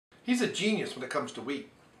He's a genius when it comes to wheat.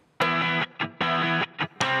 Hey,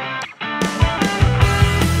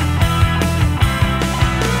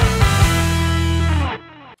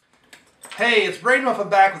 it's Braden Muff. I'm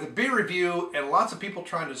back with a beer review and lots of people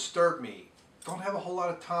trying to disturb me. Don't have a whole lot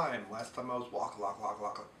of time. Last time I was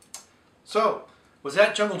walking. So, was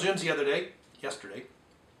at Jungle Jim's the other day, yesterday,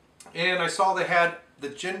 and I saw they had the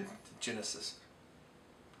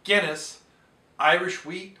Guinness Irish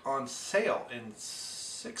wheat on sale in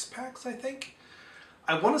 6-packs, I think.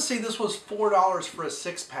 I want to say this was $4 for a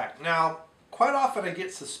 6-pack. Now, quite often I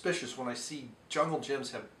get suspicious when I see Jungle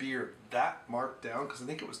Jim's have beer that marked down, because I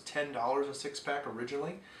think it was $10 a 6-pack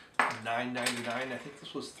originally, $9.99. I think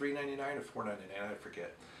this was $3.99 or $4.99. I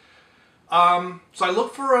forget. So I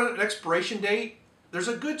look for an expiration date. There's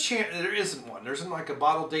a good chance there isn't one. There isn't like a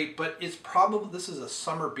bottle date, but it's probably, this is a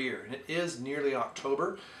summer beer, and it is nearly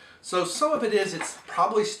October. So some of it is, it's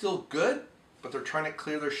probably still good, but they're trying to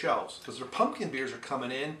clear their shelves because their pumpkin beers are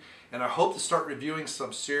coming in, and I hope to start reviewing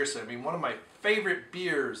some seriously. I mean, one of my favorite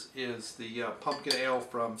beers is the pumpkin ale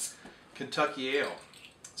from Kentucky Ale.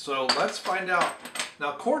 So let's find out.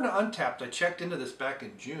 Now, according to Untapped, I checked into this back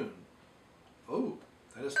in June. Oh,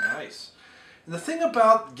 that is nice. And the thing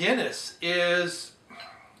about Guinness is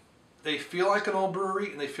they feel like an old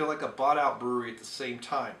brewery and they feel like a bought out brewery at the same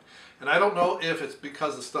time. And I don't know if it's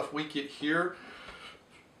because the stuff we get here,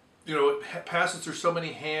 you know, it passes through so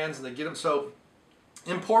many hands and they get them so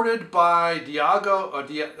imported by Diageo.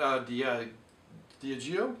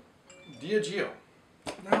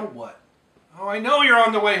 Now what? Oh, I know you're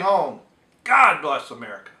on the way home. God bless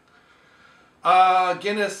America.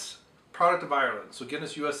 Guinness, product of Ireland. So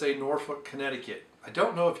Guinness USA, Norfolk, Connecticut. I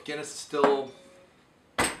don't know if Guinness is still...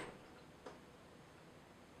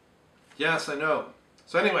 Yes, I know.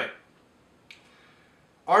 So anyway,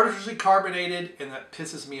 artificially carbonated, and that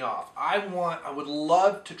pisses me off. I would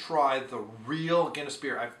love to try the real Guinness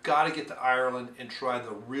beer. I've got to get to Ireland and try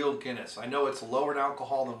the real Guinness. I know it's lower in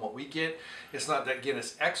alcohol than what we get. It's not that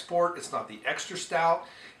Guinness export. It's not the extra stout.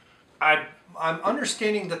 I'm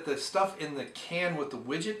understanding that the stuff in the can with the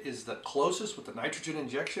widget is the closest with the nitrogen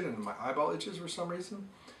injection, and my eyeball itches for some reason.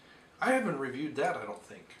 I haven't reviewed that, I don't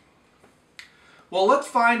think. Well, let's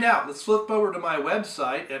find out. Let's flip over to my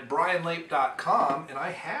website at brianlape.com, and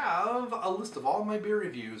I have a list of all my beer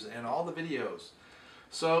reviews and all the videos.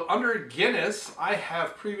 So under Guinness, I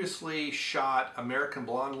have previously shot American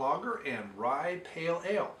Blonde Lager and Rye Pale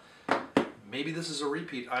Ale. Maybe this is a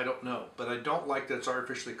repeat, I don't know. But I don't like that it's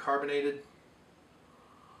artificially carbonated.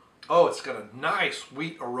 Oh, it's got a nice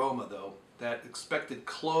wheat aroma though. That expected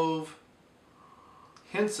clove.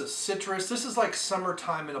 Hints of citrus. This is like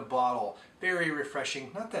summertime in a bottle. Very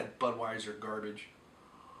refreshing. Not that Budweiser garbage.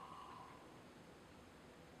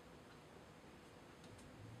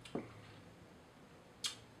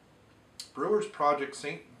 Brewers Project,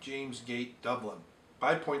 St. James Gate, Dublin.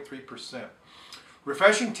 5.3%.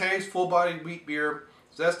 Refreshing taste, full-bodied wheat beer,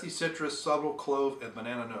 zesty citrus, subtle clove, and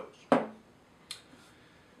banana nose.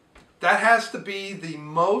 That has to be the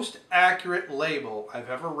most accurate label I've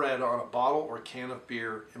ever read on a bottle or can of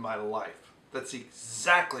beer in my life. That's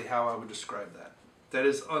exactly how I would describe that. That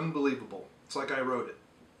is unbelievable. It's like I wrote it.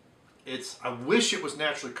 I wish it was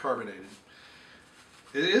naturally carbonated.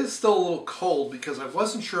 It is still a little cold because I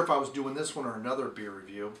wasn't sure if I was doing this one or another beer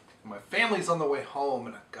review. My family's on the way home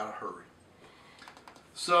and I've got to hurry.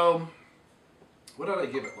 So, what did I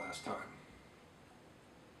give it last time?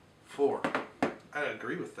 4. I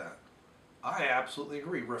agree with that. I absolutely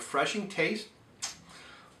agree. Refreshing taste,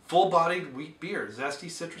 full-bodied wheat beer, zesty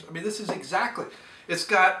citrus. I mean, this is exactly. It's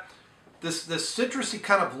got this citrusy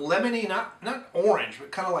kind of lemony, not orange,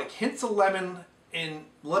 but kind of like hints of lemon and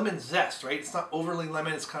lemon zest, right? It's not overly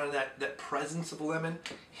lemon. It's kind of that presence of lemon.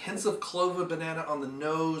 Hints of clove and banana on the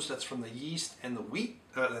nose. That's from the yeast and the wheat.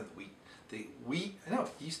 The wheat. I know,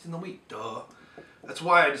 yeast in the wheat. Duh. That's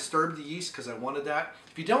why I disturbed the yeast, because I wanted that.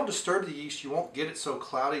 If you don't disturb the yeast, you won't get it so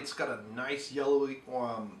cloudy. It's got a nice yellowy,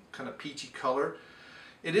 kind of peachy color.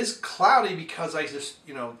 It is cloudy because I just,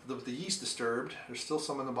 you know, the yeast disturbed. There's still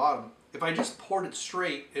some in the bottom. If I just poured it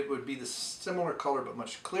straight, it would be the similar color but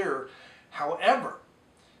much clearer. However,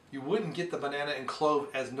 you wouldn't get the banana and clove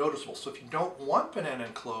as noticeable. So if you don't want banana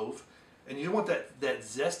and clove, and you don't want that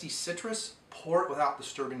zesty citrus, pour it without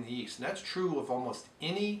disturbing the yeast. And that's true of almost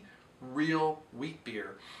any real wheat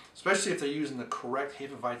beer, especially if they're using the correct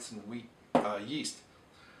Hefeweizen wheat yeast.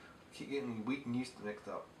 I keep getting wheat and yeast mixed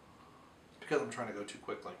up. It's because I'm trying to go too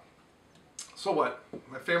quickly. So what?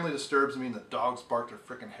 My family disturbs me and the dogs bark their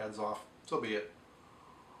freaking heads off. So be it.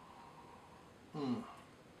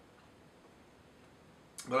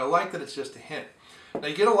 but I like that it's just a hint. Now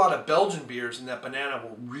you get a lot of Belgian beers and that banana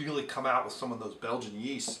will really come out with some of those Belgian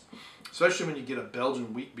yeasts, especially when you get a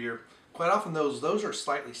Belgian wheat beer. Quite often those are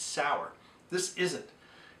slightly sour. This isn't.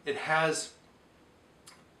 It has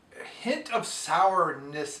a hint of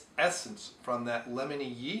sourness essence from that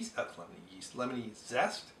lemony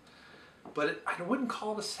zest, but I wouldn't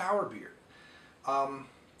call it a sour beer.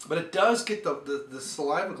 But it does get the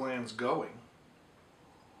saliva glands going.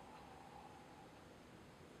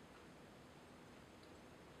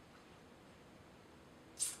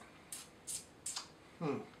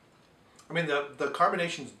 I mean, the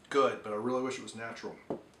carbonation's good, but I really wish it was natural.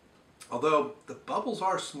 Although the bubbles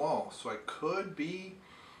are small, so I could be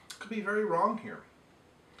very wrong here.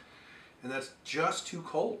 And that's just too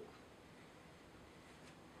cold.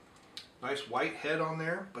 Nice white head on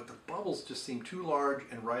there, but the bubbles just seem too large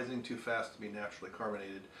and rising too fast to be naturally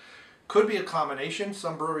carbonated. Could be a combination.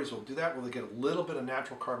 Some breweries will do that where they get a little bit of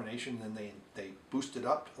natural carbonation and then they boost it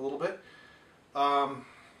up a little bit.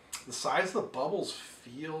 The size of the bubbles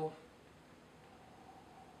feel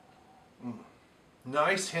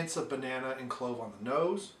nice hints of banana and clove on the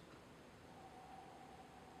nose.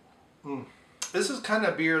 This is kind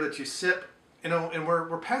of beer that you sip, you know, and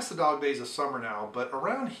we're past the dog days of summer now, but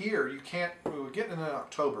around here you can't, we're getting into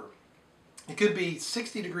October. It could be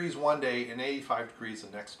 60 degrees one day and 85 degrees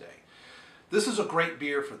the next day. This is a great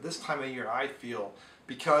beer for this time of year, I feel,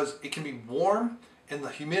 because it can be warm and the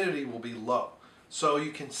humidity will be low. So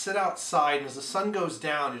you can sit outside, and as the sun goes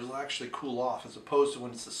down, it'll actually cool off, as opposed to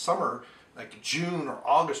when it's the summer, like June or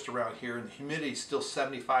August around here, and the humidity is still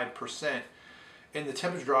 75%, and the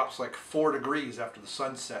temperature drops like 4 degrees after the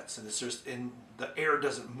sun sets, and it's just, and the air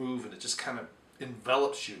doesn't move, and it just kind of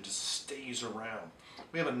envelops you, just stays around.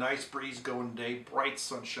 We have a nice breeze going today, bright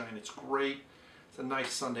sunshine, it's great. It's a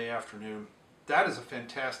nice Sunday afternoon. That is a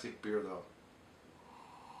fantastic beer though,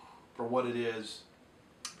 for what it is.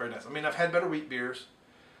 Very nice. I mean, I've had better wheat beers,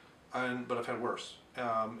 but I've had worse.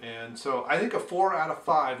 And so I think a 4 out of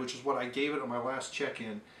 5, which is what I gave it on my last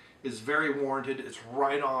check-in, is very warranted. It's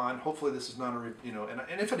right on. Hopefully this is not a, you know,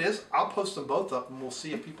 and if it is, I'll post them both up and we'll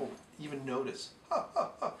see if people even notice.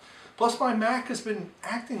 Plus my Mac has been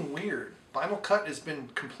acting weird. Final Cut has been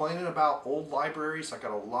complaining about old libraries. I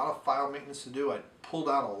got a lot of file maintenance to do. I pulled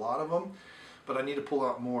out a lot of them, but I need to pull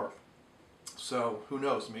out more. So who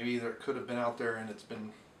knows? Maybe there could have been out there and it's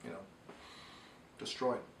been, you know,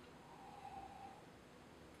 destroyed.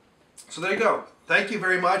 So there you go. Thank you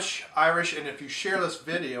very much, Irish. And if you share this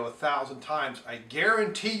video 1,000 times, I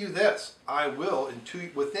guarantee you this: I will,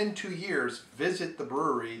 within 2 years, visit the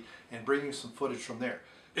brewery and bring you some footage from there.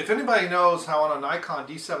 If anybody knows how on a Nikon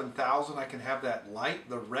D7000 I can have that light,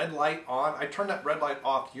 the red light on, I turned that red light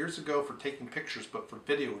off years ago for taking pictures, but for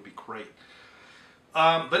video it would be great.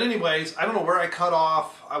 But anyways, I don't know where I cut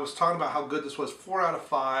off. I was talking about how good this was, 4 out of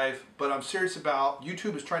 5, but I'm serious about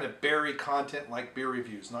YouTube is trying to bury content like beer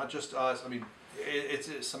reviews, not just us. I mean,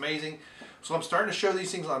 it's amazing. So I'm starting to show these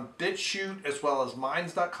things on BitChute as well as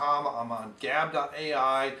Minds.com. I'm on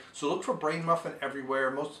Gab.ai. So look for Brain Muffin everywhere.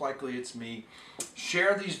 Most likely it's me.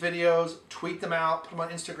 Share these videos, tweet them out, put them on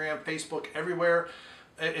Instagram, Facebook, everywhere.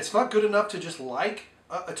 It's not good enough to just like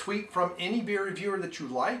a tweet from any beer reviewer that you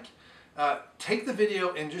like. Take the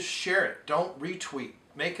video and just share it. Don't retweet.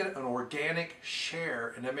 Make it an organic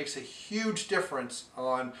share, and that makes a huge difference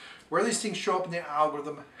on where these things show up in the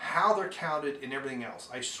algorithm, how they're counted, and everything else.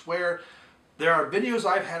 I swear, there are videos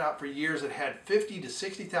I've had out for years that had 50 to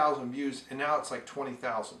 60,000 views, and now it's like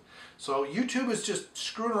 20,000. So YouTube is just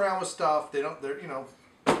screwing around with stuff. They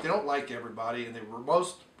don't like everybody, and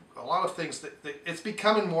a lot of things it's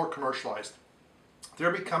becoming more commercialized.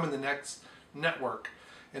 They're becoming the next network.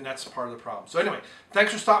 And that's part of the problem. So anyway,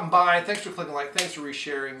 thanks for stopping by. Thanks for clicking like. Thanks for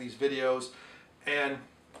resharing these videos. And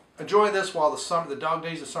enjoy this while the dog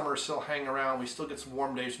days of summer are still hanging around. We still get some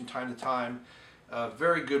warm days from time to time.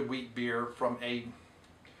 Very good wheat beer from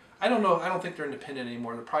I don't know, I don't think they're independent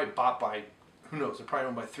anymore. They're probably bought by, who knows, they're probably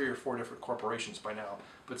owned by 3 or 4 different corporations by now.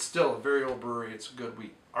 But still, a very old brewery. It's good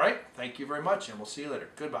wheat. All right, thank you very much, and we'll see you later.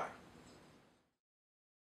 Goodbye.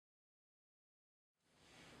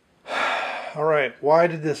 All right, why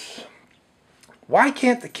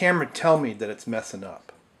can't the camera tell me that it's messing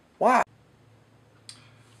up? Why?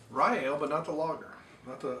 Rye ale, but not the lager,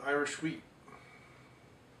 not the Irish wheat.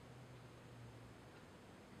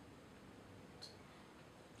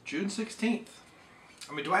 June 16th.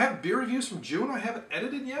 I mean, do I have beer reviews from June I haven't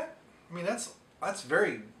edited yet? I mean, that's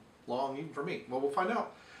very long even for me. Well, we'll find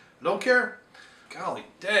out. I don't care. Golly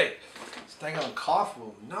day. This dang on cough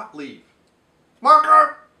will not leave.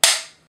 Marker!